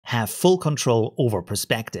Have full control over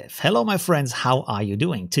perspective. Hello my friends, how are you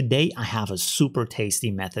doing? Today I have a super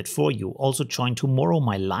tasty method for you. Also join tomorrow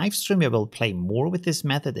my live stream where we'll play more with this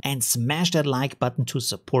method, and smash that like button to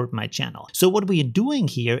support my channel. So what we are doing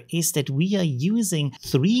here is that we are using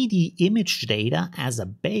 3D image data as a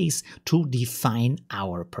base to define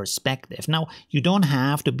our perspective. Now you don't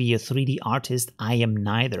have to be a 3D artist, I am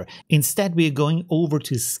neither. Instead we are going over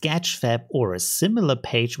to Sketchfab or a similar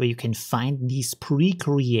page where you can find these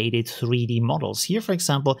pre-created 3D models. Here, for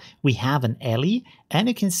example, we have an alley, and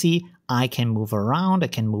you can see I can move around, I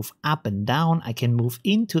can move up and down, I can move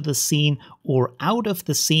into the scene or out of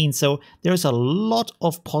the scene. So there's a lot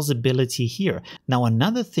of possibility here. Now,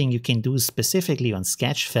 another thing you can do specifically on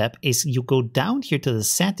Sketchfab is you go down here to the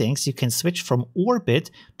settings, you can switch from orbit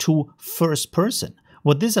to first person.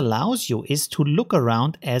 What this allows you is to look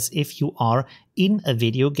around as if you are in a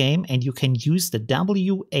video game, and you can use the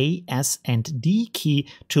W, A, S, and D key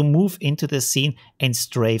to move into the scene and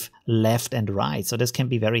strafe left and right. So this can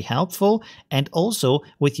be very helpful. And also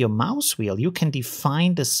with your mouse wheel, you can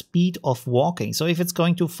define the speed of walking. So if it's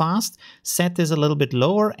going too fast, set this a little bit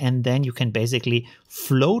lower, and then you can basically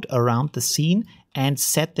float around the scene and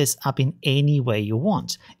set this up in any way you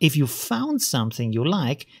want. If you found something you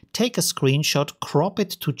like, take a screenshot, crop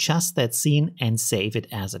it to just that scene, and save it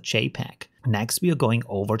as a JPEG. Next, we are going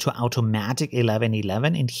over to Automatic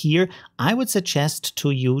 1111, and here I would suggest to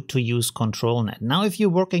you to use ControlNet. Now, if you're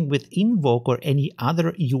working with Invoke or any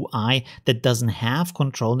other UI that doesn't have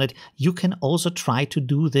ControlNet, you can also try to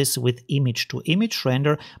do this with image-to-image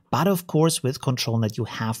render, but of course with ControlNet you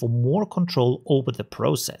have more control over the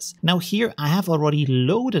process. Now here I have already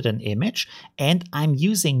loaded an image, and I'm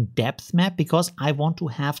using depth map because I want to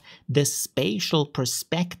have the spatial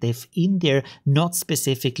perspective in there, not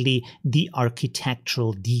specifically the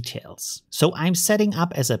architectural details. So I'm setting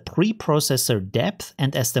up as a preprocessor depth,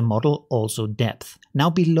 and as the model also depth. Now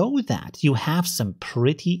below that you have some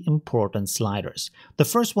pretty important sliders. The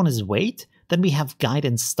first one is weight, then we have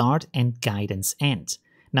guidance start and guidance end.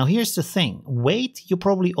 Now here's the thing, weight you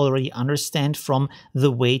probably already understand from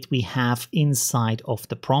the weight we have inside of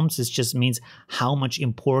the prompts. This just means how much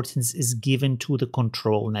importance is given to the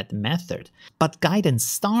ControlNet method. But guidance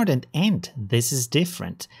start and end, this is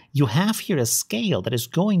different. You have here a scale that is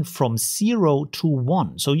going from 0 to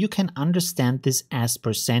 1. So you can understand this as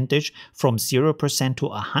percentage from 0% to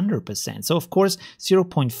 100%. So of course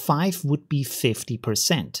 0.5 would be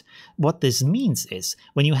 50%. What this means is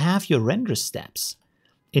when you have your render steps,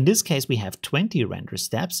 in this case, we have 20 render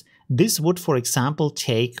steps. This would, for example,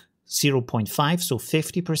 take 0.5, so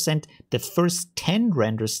 50%, the first 10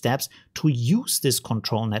 render steps to use this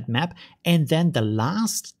ControlNet map, and then the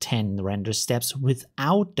last 10 render steps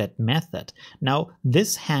without that method. Now,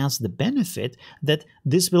 this has the benefit that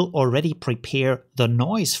this will already prepare the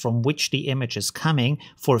noise from which the image is coming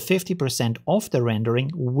for 50% of the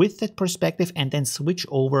rendering with that perspective, and then switch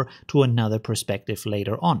over to another perspective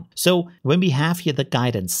later on. So when we have here the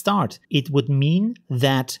guidance start, it would mean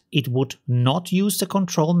that it would not use the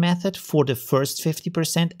control method for the first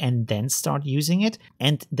 50% and then start using it,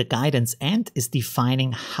 and the guidance end is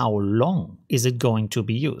defining how long is it going to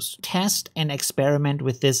be used. Test and experiment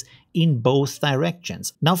with this in both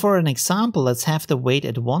directions. Now for an example, let's have the weight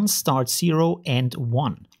at 1 start 0 and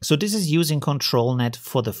 1. So this is using ControlNet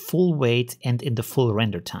for the full weight and in the full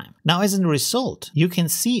render time. Now as a result, you can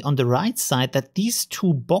see on the right side that these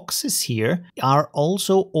two boxes here are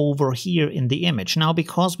also over here in the image. Now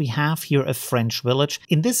because we have here a French village,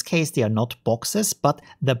 in this case they are not boxes, but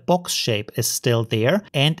the box shape is still there,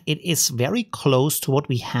 and it is very close to what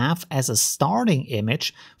we have as a starting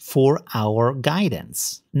image for our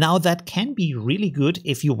guidance. Now that can be really good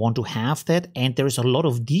if you want to have that, and there's a lot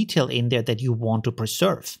of detail in there that you want to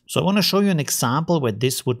preserve. So I want to show you an example where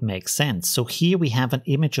this would make sense. So here we have an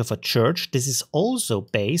image of a church. This is also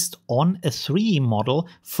based on a 3D model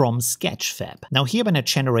from Sketchfab. Now here when I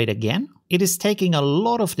generate again, it is taking a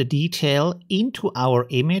lot of the detail into our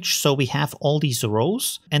image, so we have all these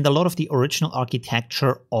rows and a lot of the original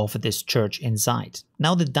architecture of this church inside.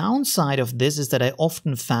 Now the downside of this is that I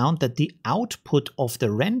often found that the output of the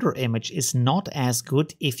render image is not as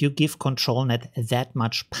good if you give ControlNet that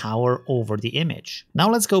much power over the image. Now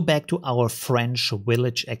let's go back to our French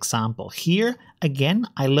village example. Here again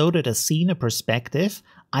I loaded a scene, a perspective.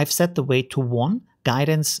 I've set the weight to 1,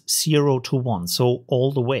 guidance 0 to 1, so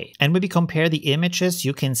all the way. And when we compare the images,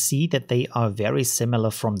 you can see that they are very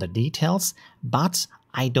similar from the details, but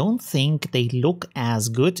I don't think they look as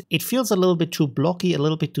good. It feels a little bit too blocky, a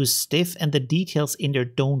little bit too stiff, and the details in there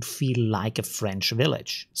don't feel like a French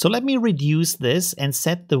village. So let me reduce this and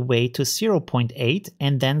set the weight to 0.8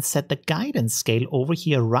 and then set the guidance scale over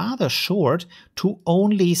here rather short to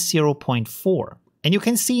only 0.4. And you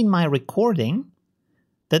can see in my recording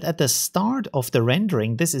that at the start of the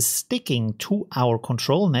rendering, this is sticking to our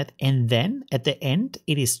ControlNet, and then at the end,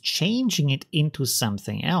 it is changing it into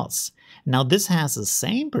something else. Now this has the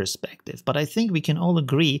same perspective, but I think we can all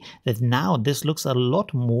agree that now this looks a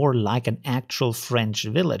lot more like an actual French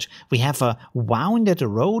village. We have a wounded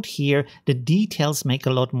road here, the details make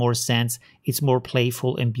a lot more sense, it's more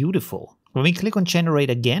playful and beautiful. When we click on generate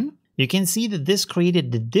again, you can see that this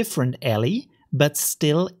created the different alley, but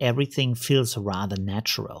still everything feels rather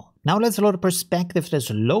natural. Now let's load a perspective that's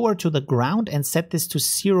lower to the ground and set this to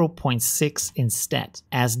 0.6 instead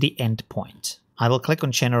as the endpoint. I will click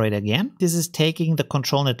on generate again. This is taking the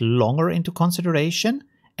ControlNet longer into consideration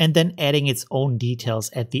and then adding its own details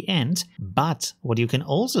at the end. But what you can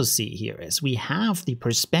also see here is we have the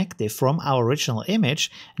perspective from our original image.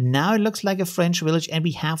 Now it looks like a French village and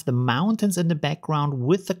we have the mountains in the background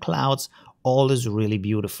with the clouds. All is really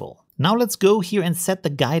beautiful. Now let's go here and set the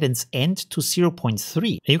guidance end to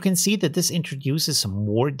 0.3. You can see that this introduces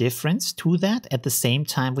more difference to that. At the same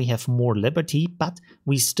time, we have more liberty, but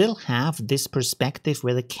we still have this perspective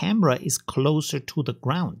where the camera is closer to the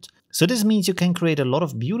ground. So this means you can create a lot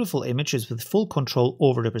of beautiful images with full control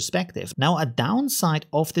over the perspective. Now a downside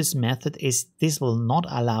of this method is this will not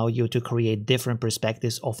allow you to create different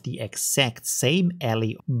perspectives of the exact same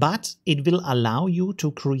alley, but it will allow you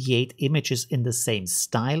to create images in the same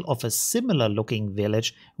style of a similar looking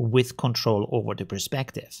village with control over the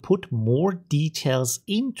perspective. Put more details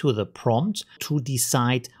into the prompt to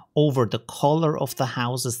decide over the color of the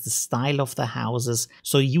houses, the style of the houses,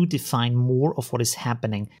 so you define more of what is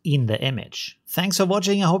happening in the image. Thanks for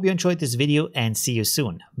watching, I hope you enjoyed this video and see you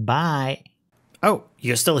soon. Bye! Oh,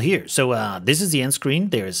 you're still here. So this is the end screen.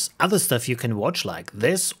 There's other stuff you can watch like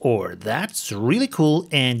this or that. It's really cool.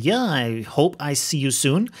 And yeah, I hope I see you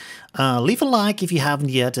soon. Leave a like if you haven't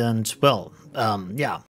yet. And well, yeah,